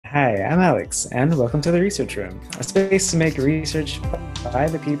Hi, I'm Alex, and welcome to the Research Room, a space to make research by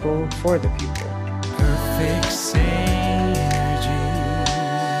the people for the people. Perfect synergy.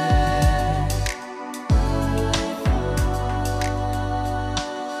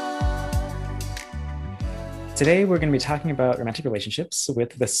 Today, we're going to be talking about romantic relationships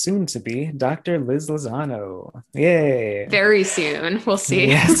with the soon-to-be Dr. Liz Lozano. Yay! Very soon. We'll see.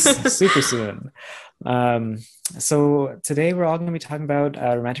 Yes, super soon. Um, so today we're all going to be talking about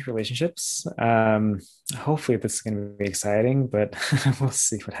romantic relationships. Hopefully this is going to be exciting, but we'll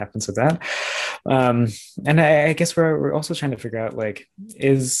see what happens with that. And I guess we're also trying to figure out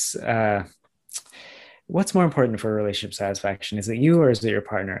is what's more important for relationship satisfaction? Is it you or is it your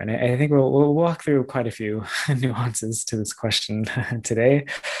partner? And I think we'll walk through quite a few nuances to this question today.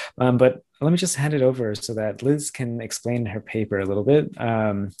 But let me just hand it over so that Liz can explain her paper a little bit.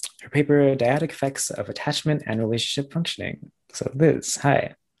 Her paper, Dyadic Effects of Attachment and Relationship Functioning. So Liz,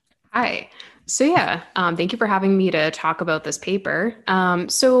 hi. Hi. Thank you for having me to talk about this paper.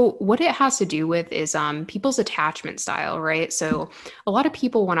 So what it has to do with is people's attachment style, right? So a lot of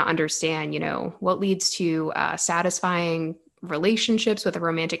people want to understand, what leads to satisfying relationships with a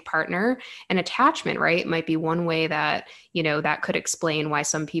romantic partner, and attachment, right, might be one way that, that could explain why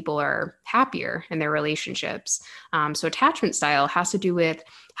some people are happier in their relationships. So attachment style has to do with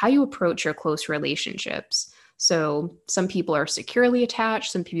how you approach your close relationships. So some people are securely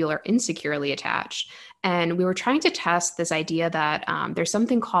attached, some people are insecurely attached. And we were trying to test this idea that there's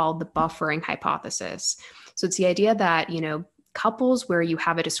something called the buffering hypothesis. So it's the idea that, couples where you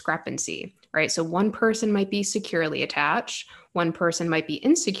have a discrepancy, right? So one person might be securely attached, one person might be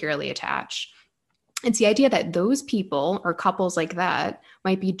insecurely attached. It's the idea that those people or couples like that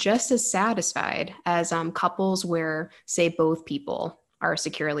might be just as satisfied as couples where, say, both people are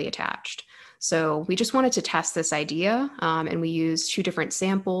securely attached. So we just wanted to test this idea, and we used two different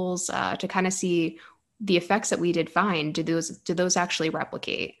samples to kind of see the effects that we did find. Did those actually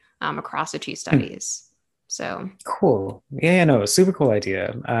replicate across the two studies? So cool. Yeah, no, super cool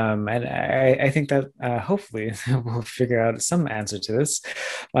idea. And I think that hopefully we'll figure out some answer to this.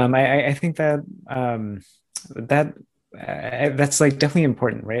 I think that that's definitely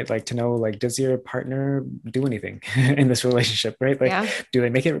important, right? To know, does your partner do anything in this relationship, right? yeah. Do they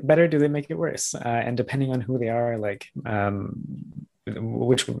make it better? Do they make it worse? And depending on who they are,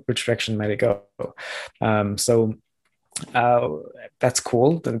 which direction might it go? So that's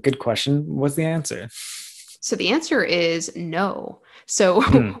cool. Good question. What's the answer? So the answer is no.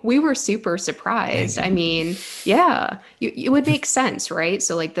 So we were super surprised. I mean, yeah, it would make sense, right?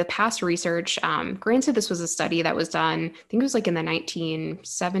 So the past research, granted, this was a study that was done, I think it was in the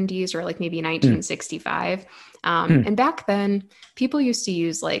 1970s or maybe 1965. And back then, people used to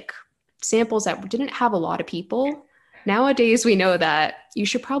use samples that didn't have a lot of people. Nowadays, we know that you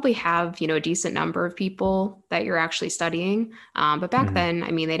should probably have, a decent number of people that you're actually studying. But back then,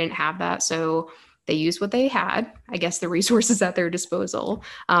 I mean, they didn't have that. So they used what they had, I guess the resources at their disposal.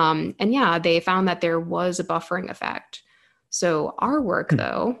 And yeah, they found that there was a buffering effect. So our work,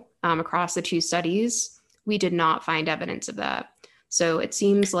 though, across the two studies, we did not find evidence of that. So it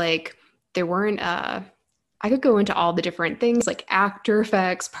seems like there weren't, I could go into all the different things like actor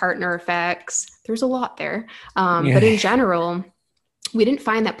effects, partner effects. There's a lot there. But in general, we didn't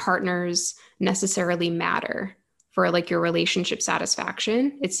find that partners necessarily matter for your relationship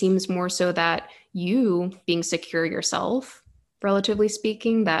satisfaction. It seems more so that you being secure yourself, relatively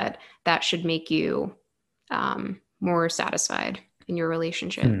speaking, that should make you more sapified in your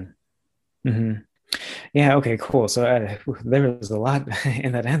relationship. Mm-hmm. Yeah, okay, cool. So there was a lot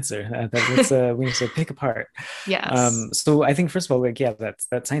in that answer that we need to pick apart. Yes. So I think first of all, that's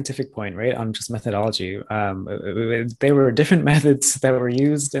that scientific point, right, on just methodology. There were different methods that were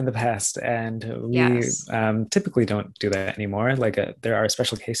used in the past, and we typically don't do that anymore. There are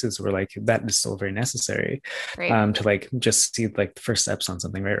special cases where that is still very necessary, right. To just see the first steps on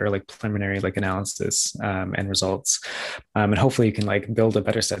something, right, or preliminary analysis and results, and hopefully you can build a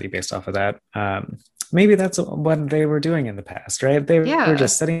better study based off of that. Maybe that's what they were doing in the past, right? They were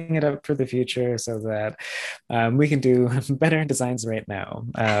just setting it up for the future so that we can do better designs right now.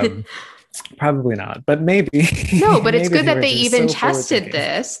 Probably not, but maybe. No, but it's maybe good that they even tested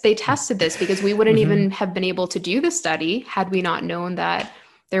this. They tested this because we wouldn't even have been able to do the study had we not known that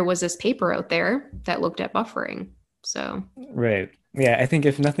there was this paper out there that looked at buffering. So right. Yeah, I think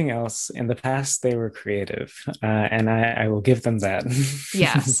if nothing else, in the past they were creative, and I will give them that.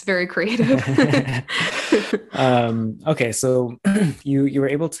 Yes, very creative. Okay, so you were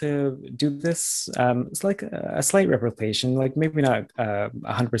able to do this. It's like a slight replication, like maybe not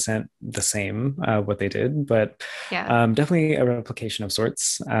 100% the same what they did, but Yeah. definitely a replication of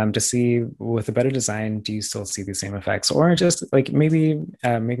sorts to see with a better design, do you still see the same effects, or just like maybe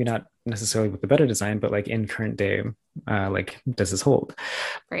not necessarily with the better design, but like in current day, like does this hold?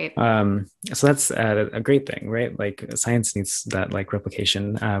 Right. So that's a great thing, right? Like science needs that like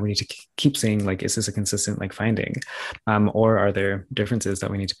replication. We need to keep seeing like, is this a consistent like finding, or are there differences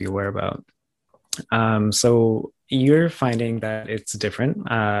that we need to be aware about? So you're finding that it's different,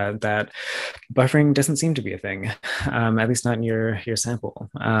 that buffering doesn't seem to be a thing, at least not in your sample.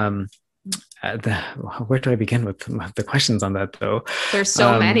 Where do I begin with the questions on that though? There's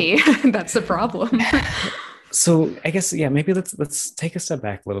so Um, many. That's the problem. so I guess yeah, maybe let's take a step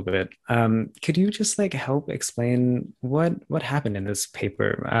back a little bit. Could you just like help explain what happened in this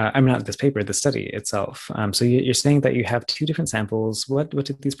paper? I'm not this paper, the study itself. So you're saying that you have two different samples. What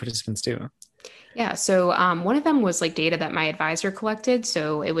did these participants do? Yeah. So one of them was like data that my advisor collected.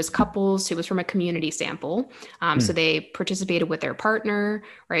 So it was couples. It was from a community sample. So Hmm. they participated with their partner,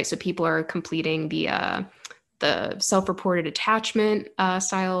 right? So people are completing the self-reported attachment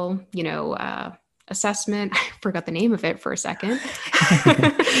style, assessment. I forgot the name of it for a second.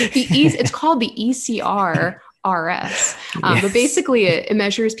 It's called the ECR RS, but Yes. basically it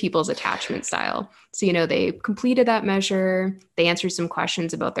measures people's attachment style. So, they completed that measure, they answered some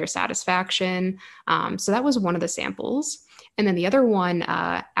questions about their satisfaction. So that was one of the samples. And then the other one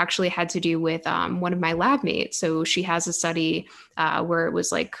actually had to do with one of my lab mates. So she has a study where it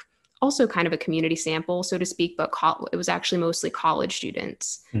was like also kind of a community sample, so to speak, but it was actually mostly college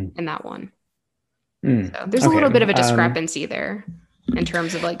students Hmm. in that one. Hmm. So there's a Okay. little bit of a discrepancy there in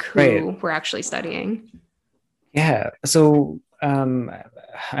terms of like Right. who we're actually studying. Yeah. So, I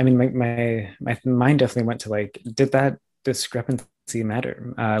mean, my mind definitely went to like, did that discrepancy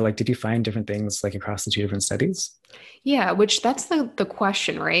matter? Like, did you find different things like across the two different studies? Yeah, which that's the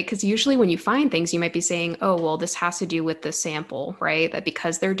question, right? Because usually when you find things, you might be saying, oh, well, this has to do with the sample, right? That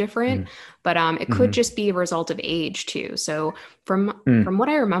because they're different, but it could Mm-hmm. just be a result of age too. So from Mm-hmm. what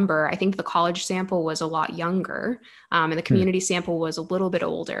I remember, I think the college sample was a lot younger, and the community sample was a little bit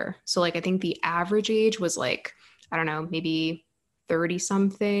older. So like I think the average age was like, I don't know, maybe 30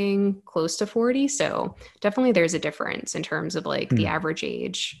 something, close to 40. So definitely there's a difference in terms of like the Mm-hmm. average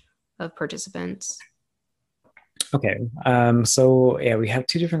age of participants. Okay. So yeah, we have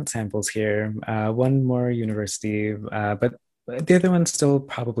two different samples here. One more university, but the other one's still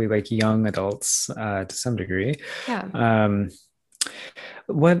probably like young adults, to some degree. Yeah. Um,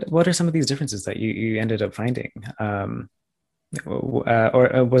 what are some of these differences that you ended up finding?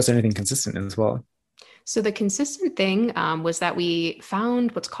 Or was there anything consistent as well? So the consistent thing was that we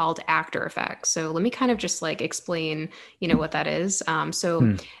found what's called actor effects. So let me kind of just like explain, what that is. So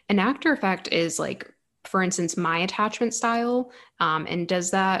Hmm. an actor effect is like, for instance, my attachment style, and is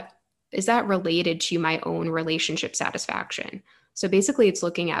that related to my own relationship satisfaction? So basically, it's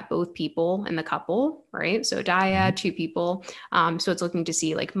looking at both people in the couple, right? So dyad, two people. So it's looking to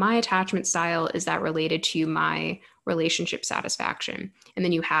see like my attachment style, is that related to my relationship satisfaction? And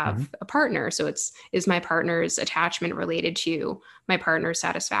then you have Mm-hmm. a partner. So is my partner's attachment related to my partner's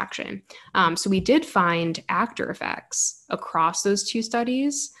satisfaction? So we did find actor effects across those two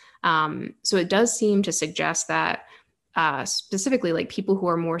studies. So it does seem to suggest that specifically like people who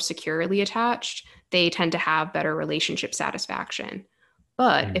are more securely attached, they tend to have better relationship satisfaction.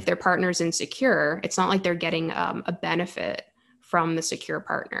 But if their partner's insecure, it's not like they're getting a benefit from the secure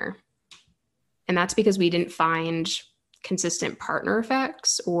partner. And that's because we didn't find consistent partner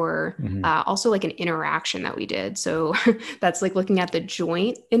effects or Mm-hmm. also like an interaction that we did. So that's like looking at the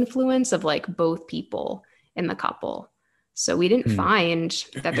joint influence of like both people in the couple. So we didn't Hmm. find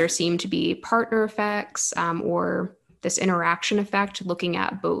that there seemed to be partner effects or this interaction effect looking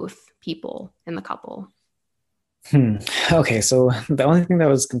at both people in the couple. Hmm. Okay, so the only thing that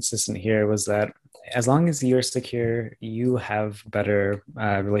was consistent here was that as long as you're secure, you have better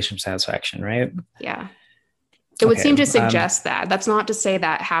relationship satisfaction, right? Yeah. It would Okay. seem to suggest that. That's not to say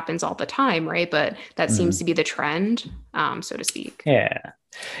that happens all the time, right? But that seems Mhm. to be the trend, so to speak. Yeah.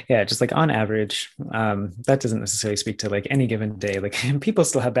 Yeah, just like on average, that doesn't necessarily speak to like any given day. Like people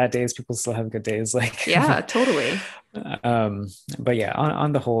still have bad days, people still have good days. Like, Yeah, totally. um, but yeah,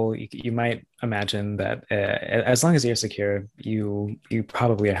 on the whole, you might imagine that as long as you're secure, you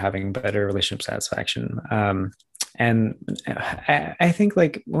probably are having better relationship satisfaction. And I think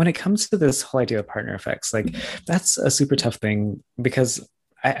like when it comes to this whole idea of partner effects, like that's a super tough thing because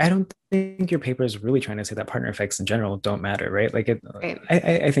I don't think your paper is really trying to say that partner effects in general don't matter, right? Like Right.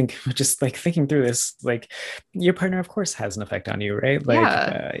 I think just like thinking through this, like your partner, of course, has an effect on you, right? Like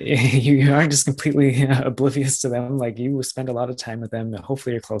Yeah. you aren't just completely oblivious to them. Like you spend a lot of time with them.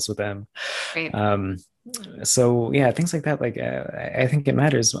 Hopefully, you're close with them. Right. Um, so yeah, things like that. Like I think it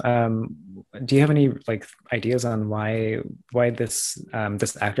matters. Do you have any like ideas on why this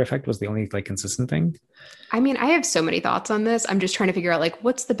actor effect was the only like consistent thing? I mean, I have so many thoughts on this. I'm just trying to figure out like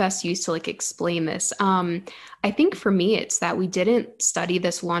what's the best use to like explain this. I think for me, it's that we didn't study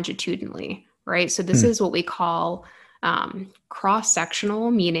this longitudinally, right? So this Hmm. is what we call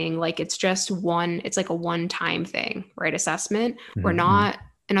cross-sectional, meaning like it's just one, it's like a one-time thing, right? Assessment. We're Mm-hmm. not,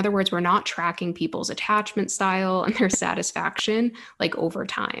 in other words, we're not tracking people's attachment style and their satisfaction like over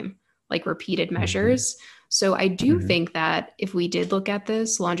time, like repeated Mm-hmm. measures. So I do Mm-hmm. think that if we did look at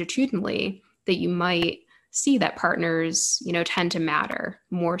this longitudinally, that you might see that partners, tend to matter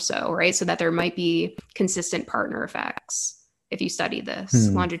more so, right? So that there might be consistent partner effects if you study this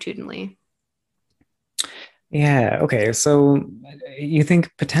Hmm. longitudinally. Yeah, okay. So you think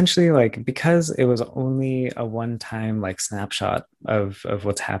potentially like because it was only a one-time like snapshot of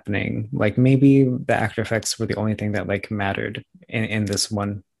what's happening, like maybe the actor effects were the only thing that like mattered in this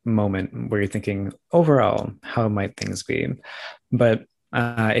one moment where you're thinking overall, how might things be? But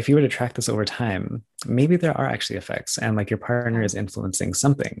if you were to track this over time, maybe there are actually effects, and like your partner Yeah. is influencing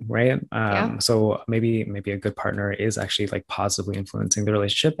something, right? Yeah. So maybe a good partner is actually like positively influencing the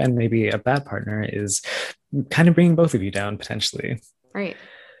relationship, and maybe a bad partner is kind of bringing both of you down potentially. Right.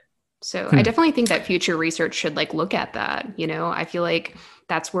 So I Hmm. definitely think that future research should like look at that. I feel like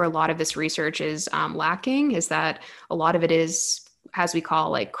that's where a lot of this research is lacking, is that a lot of it is, as we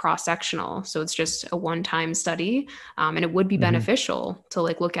call, like cross-sectional. So it's just a one-time study, and it would be Mhm. beneficial to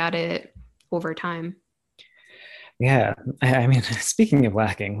like look at it over time. Yeah, I mean, speaking of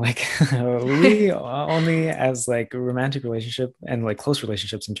lacking, like we only as like romantic relationship and like close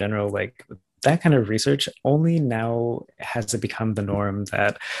relationships in general, like that kind of research only now has it become the norm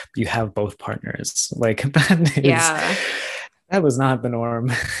that you have both partners. Like Yeah. that was not the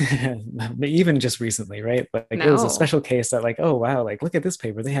norm even just recently, right? Like it was a No. special case that like, oh wow, like look at this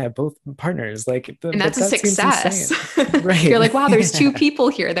paper, they have both partners. Like And that's a that seems success. insane. Right. You're like, wow, there's two Yeah. people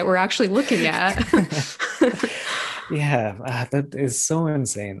here that we're actually looking at. Yeah, that is so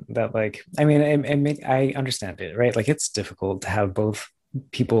insane that like I mean I understand it, right? Like it's difficult to have both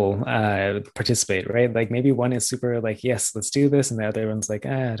people participate, right? Like maybe one is super like yes, let's do this, and the other one's like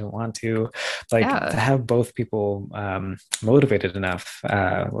I don't want to. Like to Yeah. have both people motivated enough,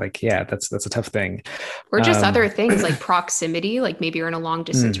 like yeah, that's a tough thing. Or just other Um, things like proximity, like maybe you're in a long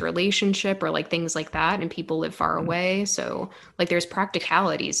distance mm, relationship or like things like that, and people live far away. So, like, there's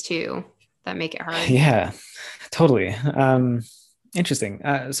practicalities too that make it hard. yeah, totally. Interesting.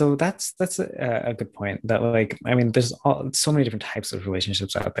 So that's a good point. That like, I mean, there's so many different types of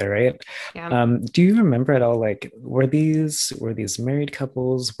relationships out there, right? Yeah. Do you remember at all, like, were these married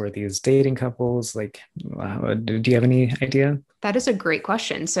couples? Were these dating couples? Like, do you have any idea? That is a great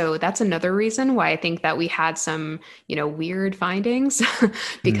question. So that's another reason why I think that we had some, weird findings Mm,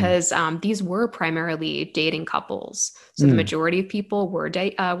 because these were primarily dating couples. So the mm, majority of people were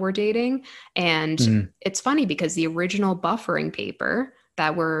dating, and mm, it's funny because the original buffering paper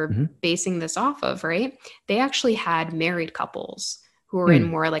that we're mm, basing this off of, right? They actually had married couples who were in mm.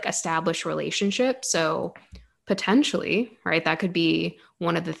 more like established relationships. So potentially, right, that could be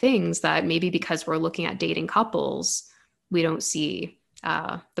one of the things that maybe because we're looking at dating couples we don't see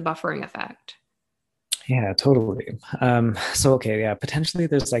the buffering effect. Yeah, totally. So okay, yeah, potentially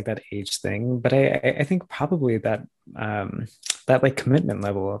there's like that age thing, but I think probably um that like commitment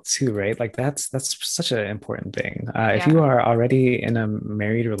level too, right? Like that's such an important thing. If you Yeah. are already in a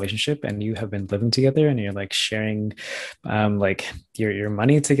married relationship and you have been living together and you're like sharing like your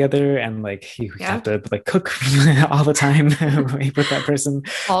money together and like you have Yeah. to like cook all the time with that person,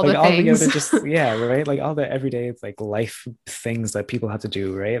 All like the all the things. other just yeah, right? Like all the everyday like life things that people have to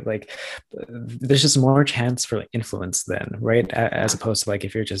do, right? Like there's just more chance for influence then, right? As Yeah. opposed to like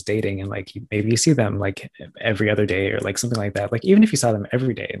if you're just dating and like maybe you see them like every other day or like something like that. Like even if you saw them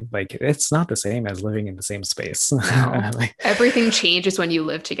every day, like it's not the same as living in the same space. No. Like, Everything changes when you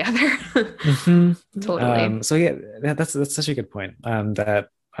live together. mhm. Totally. So yeah, that's such a good point.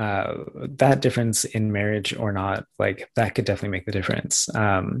 That difference in marriage or not, like that could definitely make the difference.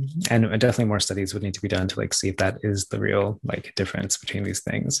 And definitely more studies would need to be done to like see if that is the real like difference between these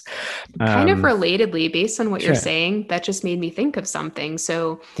things. Kind of Um, relatedly, based on what you're sure. saying, that just made me think of something.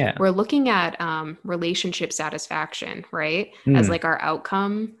 So Yeah. we're looking at relationship satisfaction, right? As Mm, like our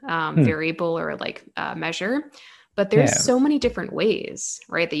outcome mm, variable or like measure. But there's so many different ways,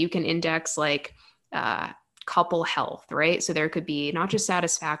 right, that you can index like couple health, right? So there could be not just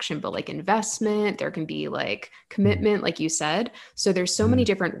satisfaction, but like investment. There can be like commitment, like you said. So there's so many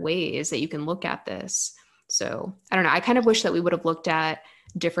different ways that you can look at this. So I don't know. I kind of wish that we would have looked at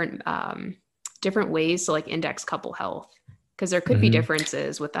different ways to like index couple health, because there could be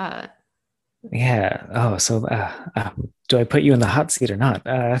differences with that. Yeah. Oh, so do I put you in the hot seat or not?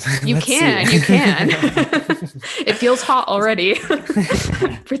 You can. It feels hot already.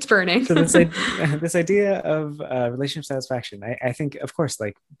 It's burning. So this idea of relationship satisfaction, I think, of course,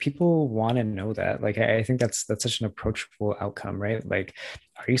 like people want to know that. Like I think that's such an approachable outcome, right? Like,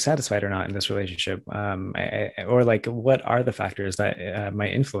 are you satisfied or not in this relationship? Or like, what are the factors that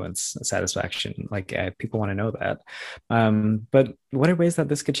might influence satisfaction? Like people want to know that. But what are ways that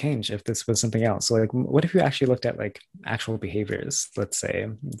this could change if this was something else? So like, what if you actually looked at like actual behaviors, let's say?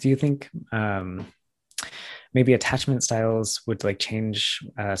 Do you think maybe attachment styles would like change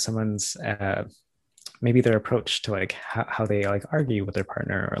someone's maybe their approach to like how they like argue with their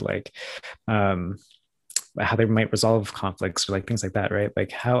partner, or like how they might resolve conflicts, or like things like that, right?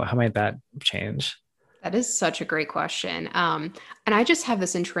 Like how might that change? That is such a great question. And I just have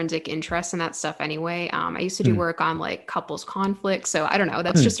this intrinsic interest in that stuff anyway. I used to do work on like couples conflict. So I don't know,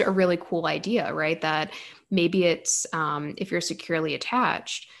 that's just a really cool idea, right? That maybe it's, if you're securely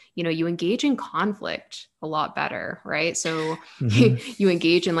attached, you know, you engage in conflict a lot better, right? So you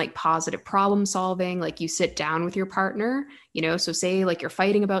engage in like positive problem solving, like you sit down with your partner, you know, so say like you're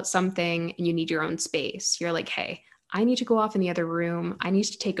fighting about something and you need your own space. You're like, hey, I need to go off in the other room. I need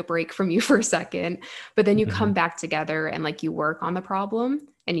to take a break from you for a second. But then you come back together and like you work on the problem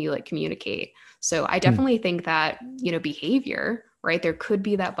and you like communicate. So I definitely think that, you know, behavior, right? There could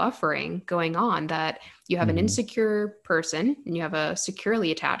be that buffering going on, that you have an insecure person and you have a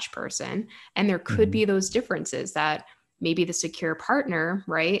securely attached person. And there could be those differences that maybe the secure partner,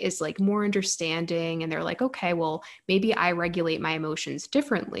 right, is like more understanding. And they're like, okay, well, maybe I regulate my emotions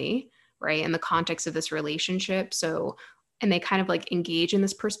differently, right, in the context of this relationship. So, and they kind of like engage in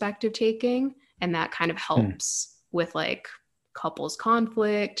this perspective taking, and that kind of helps with like couples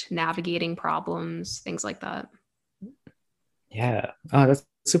conflict, navigating problems, things like that. Yeah. Oh, that's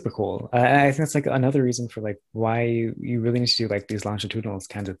super cool. I think that's like another reason for like why you really need to do like these longitudinal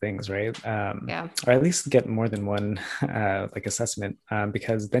kinds of things, right? Yeah. Or at least get more than one like assessment,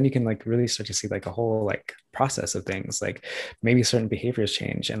 because then you can like really start to see like a whole like process of things. Like maybe certain behaviors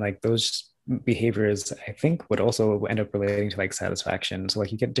change, and like those behaviors I think would also end up relating to like satisfaction. So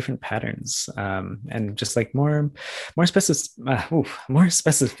like you get different patterns, and just like more more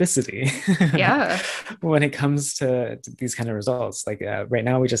specificity Yeah. when it comes to these kind of results. Like right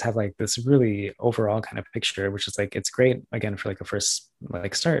now we just have like this really overall kind of picture, which is like it's great again for like a first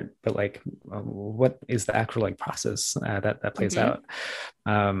like start, but like what is the actual like process that plays out?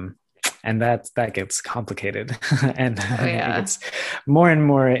 And that gets complicated, and it gets more and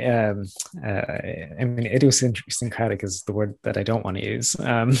more. I mean, idiosyncratic is the word that I don't want to use.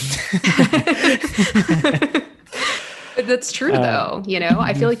 That's true though. You know,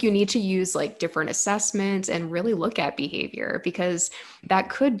 I feel like you need to use like different assessments and really look at behavior, because that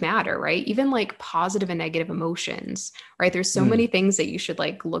could matter, right? Even like positive and negative emotions, right? There's so many things that you should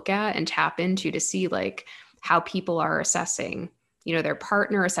like look at and tap into to see like how people are assessing, you know, their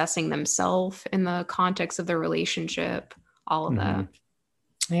partner, assessing themselves in the context of their relationship, all of that.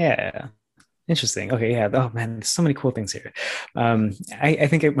 Yeah. Interesting. Okay. Yeah. Oh man, there's so many cool things here. I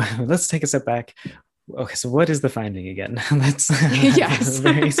think let's take a step back. Okay, so what is the finding again? Let's yes.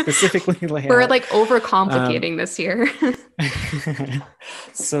 very specifically lay We're out. like overcomplicating this here.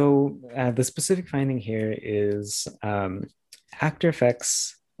 So the specific finding here is actor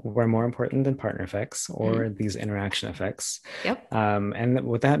effects were more important than partner effects, or these interaction effects. Yep. And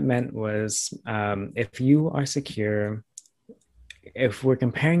what that meant was if you are secure, if we're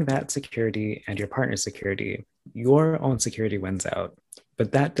comparing that security and your partner's security, your own security wins out.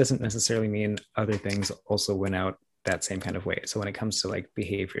 But that doesn't necessarily mean other things also win out that same kind of way. So when it comes to like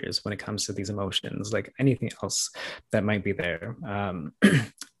behaviors, when it comes to these emotions, like anything else that might be there,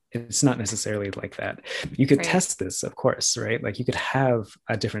 it's not necessarily like that. You could test this, of course, right? Like you could have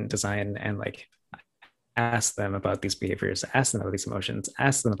a different design and like ask them about these behaviors, ask them about these emotions,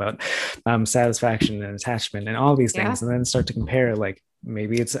 ask them about satisfaction and attachment and all these things, and then start to compare like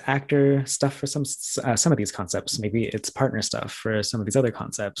maybe it's Mm-hmm. actor stuff for some of these concepts, maybe it's partner stuff for some of these other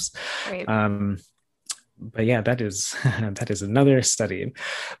concepts. But yeah, that is another study.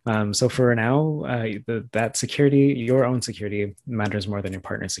 So for now, that security, your own security, matters more than your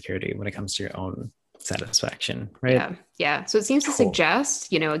partner's security when it comes to your own satisfaction, right? Yeah. Yeah. So it seems to Cool.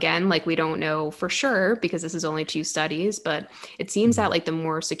 suggest, again, like we don't know for sure because this is only two studies, but it seems that like the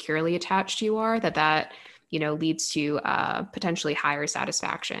more securely attached you are, that leads to potentially higher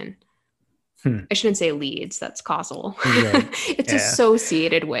satisfaction. Hmm. I shouldn't say leads, that's causal. Right. It's Yeah.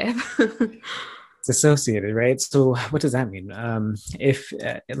 associated with. It's associated, right? So what does that mean? If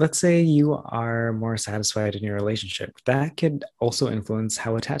let's say you are more satisfied in your relationship, that could also influence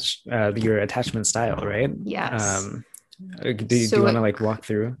how attached your attachment style, right? Yes. Do you So want to like walk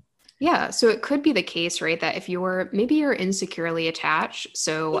through? yeah, so it could be the case, right, that if you're insecurely attached,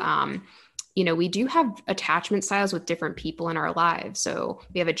 so we do have attachment styles with different people in our lives. So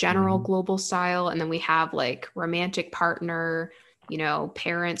we have a general Mhm. global style, and then we have like romantic partner,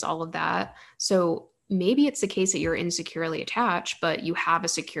 parents, all of that. So maybe it's the case that you're insecurely attached, but you have a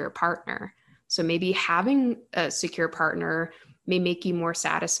secure partner. So maybe having a secure partner may make you more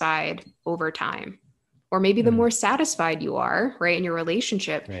satisfied over time. Or maybe the Mm, more satisfied you are, right, in your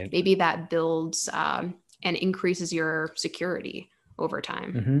relationship, right. maybe that builds and increases your security over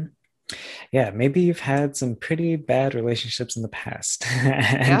time. Hmm. Yeah, maybe you've had some pretty bad relationships in the past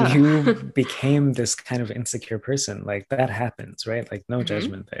and Yeah. you became this kind of insecure person. Like that happens, right? Like no Hmm.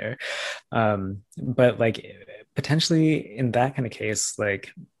 judgment there. But like potentially in that kind of case,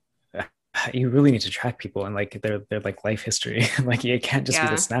 like you really need to track people and like their like life history. Like it can't just be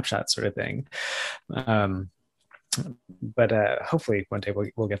the Yeah. snapshot sort of thing. Um, but hopefully one day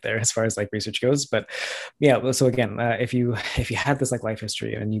we'll get there as far as like research goes. But yeah, so again, if you had this like life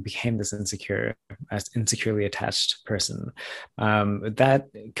history and you became this insecurely attached person, that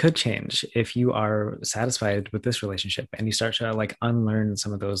could change if you are satisfied with this relationship and you start to like unlearn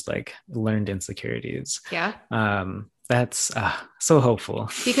some of those like learned insecurities. Yeah. That's so hopeful.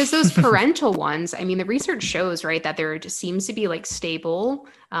 Because those parental ones, I mean, the research shows, right, that there just seems to be like stable,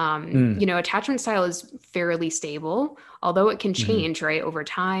 Mm, attachment style is fairly stable, although it can mhm, change, right, over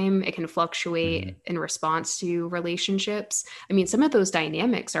time. It can fluctuate mhm, in response to relationships. I mean, some of those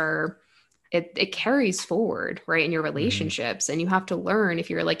dynamics it carries forward, right, in your mhm, relationships. And you have to learn if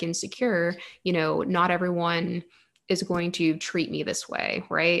you're like insecure, not everyone is going to treat me this way,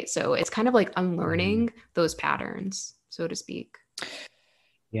 right? So it's kind of like mhm. unlearning those patterns, so to speak.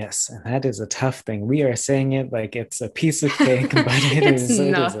 Yes, and that is a tough thing. We are saying it like it's a piece of cake, but it It's is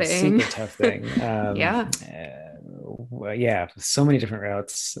a nothing. super tough thing. Yeah. Yeah, so many different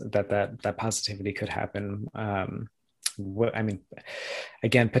routes that positivity could happen. What I mean,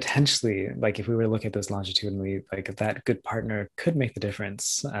 again, potentially, like if we were to look at this longitudinally, like that good partner could make the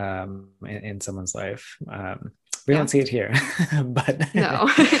difference in someone's life. We don't Yeah. see it here, but No.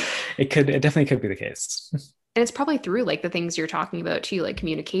 it definitely could be the case. And it's probably through like the things you're talking about too, like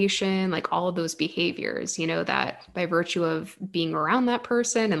communication, like all of those behaviors, that by virtue of being around that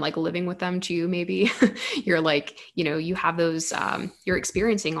person and like living with them too, maybe you're like, you have those, you're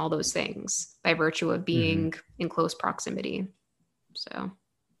experiencing all those things by virtue of Mhm. being in close proximity. So.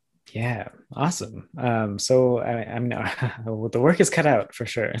 Yeah, awesome. So I'm well, the work is cut out for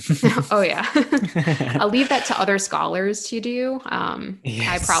sure. Oh yeah. I'll leave that to other scholars to do. I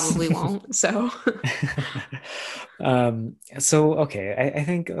Yes. probably won't. So So okay, I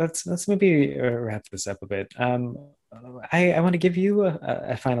think let's maybe wrap this up a bit. I want to give you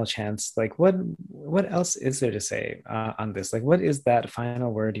a final chance. Like, what else is there to say on this? Like, what is that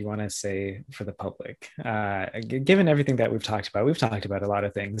final word you want to say for the public? Given everything that we've talked about a lot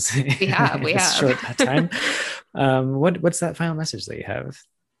of things we have, in we this have. short time. What's that final message that you have?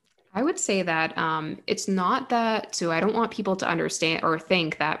 I would say that it's not that, so I don't want people to understand or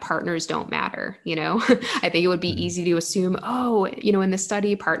think that partners don't matter. I think it would be Mhm, easy to assume, oh, in the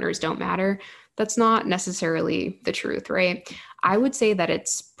study, partners don't matter. That's not necessarily the truth, right? I would say that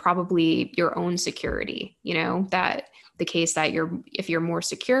it's probably your own security, that the case that if you're more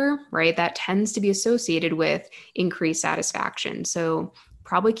secure, right, that tends to be associated with increased satisfaction. So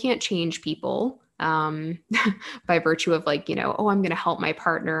probably can't change people. By virtue of like, oh, I'm going to help my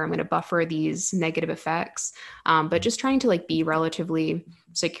partner. I'm going to buffer these negative effects. But just trying to like be relatively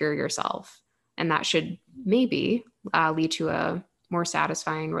secure yourself. And that should maybe lead to a more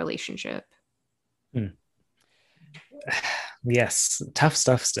satisfying relationship. mhm. Yes, tough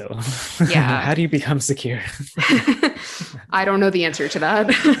stuff still. Yeah. How do you become secure? I don't know the answer to that.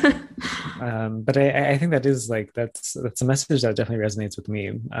 But I think that is like that's a message that definitely resonates with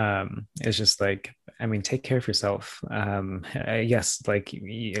me. It's just like I mean, take care of yourself. Yes, like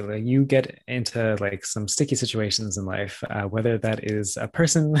you get into like some sticky situations in life, whether that is a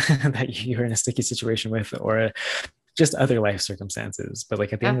person that you're in a sticky situation with, or just other life circumstances. But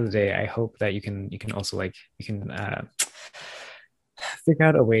like at the end Yeah. of the day, I hope that you can also like you can figure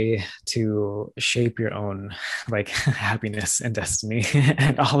out a way to shape your own like happiness and destiny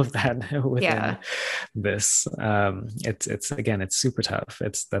and all of that within this. It's again, it's super tough.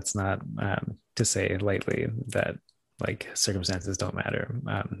 That's not to say lightly that like circumstances don't matter.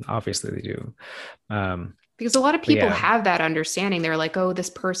 Obviously they do. Because a lot of people have that understanding. They're like, oh, this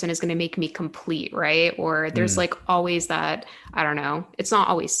person is going to make me complete, right? Or there's like always that, I don't know, it's not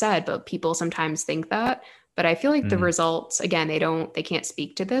always said, but people sometimes think that. But I feel like the results, again, they can't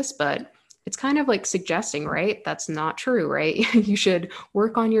speak to this, but it's kind of like suggesting, right? That's not true, right? You should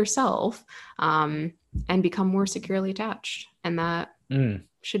work on yourself and become more securely attached. And that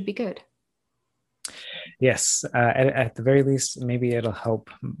should be good. Yes, at the very least, maybe it'll help.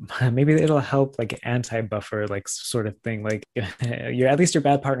 Maybe it'll help, like anti-buffer, like sort of thing. Like, at least your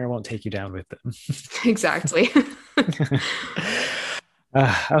bad partner won't take you down with them. Exactly.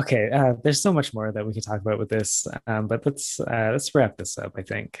 Okay, there's so much more that we could talk about with this, but let's wrap this up. I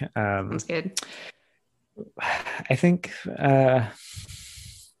think. Sounds good. I think. I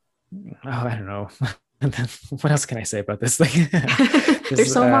don't know. What else can I say about this thing?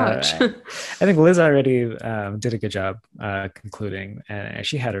 There's so much. I think Liz already did a good job concluding, and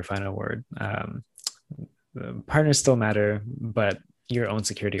she had her final word. Partners still matter, but your own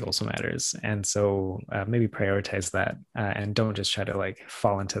security also matters, and so maybe prioritize that, and don't just try to like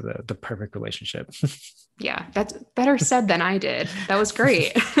fall into the perfect relationship. Yeah, that's better said than I did. That was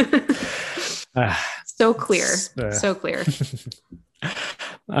great. So clear. So clear.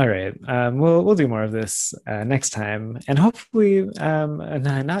 All right. We'll do more of this next time, and hopefully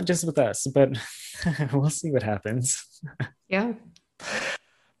not just with us, but we'll see what happens. Yeah.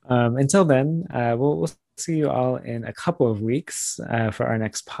 Until then, we'll see you all in a couple of weeks for our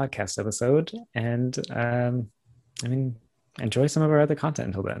next podcast episode, and enjoy some of our other content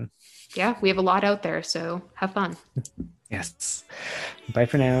until then. Yeah, we have a lot out there, so have fun. Yes. Bye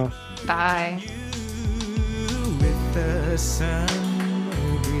for now. Bye. With the sun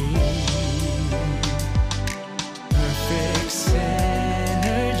will breathe.